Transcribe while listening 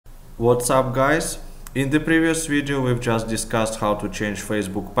What's up, guys? In the previous video we've just discussed how to change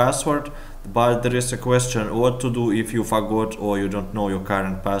Facebook password, but there is a question what to do if you forgot or you don't know your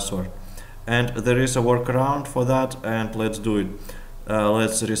current password. And there is a workaround for that, and let's do it.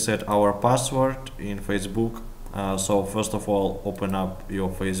 Let's reset our password in Facebook. So first of all, open up your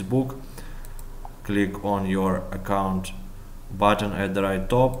Facebook, click on your account button at the right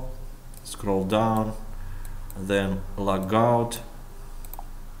top, scroll down, then log out.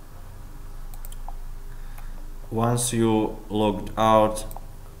 Once you logged out,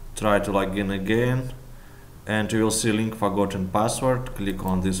 try to log in again and you will see link forgotten password. Click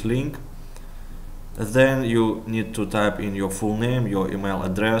on this link. Then you need to type in your full name, your email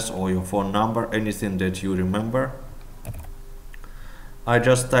address or your phone number, anything that you remember. I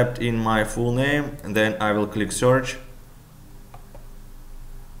just typed in my full name and then I will click search.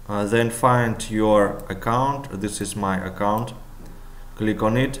 Then find your account. This is my account. Click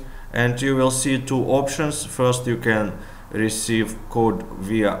on it and you will see two options. First, you can receive code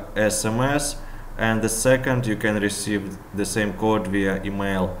via SMS, and the second, you can receive the same code via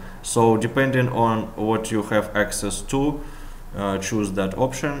email. So depending on what you have access to, choose that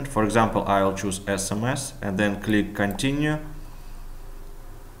option. For example, I'll choose SMS and then click continue.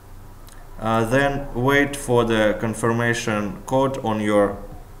 Then wait for the confirmation code on your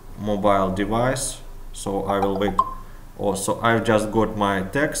mobile device. So I will wait. Also, I've just got my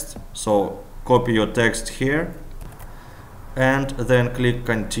text, so copy your text here and then click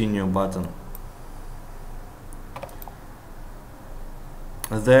continue button.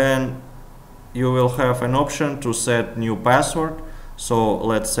 Then you will have an option to set new password, so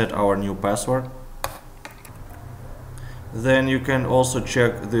let's set our new password. Then you can also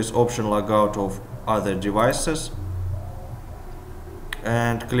check this option log out of other devices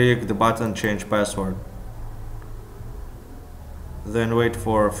and click the button change password. Then wait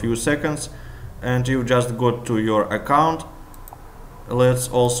for a few seconds and you just go to your account. Let's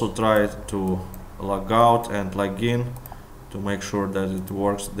also try to log out and log in to make sure that it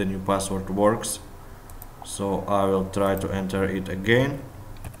works, the new password works. So I will try to enter it again.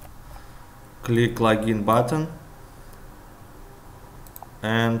 Click login button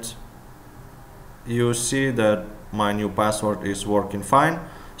and you see that my new password is working fine.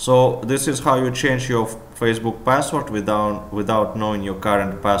 So this is how you change your Facebook password without knowing your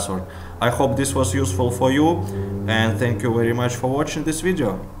current password. I hope this was useful for you and thank you very much for watching this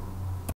video.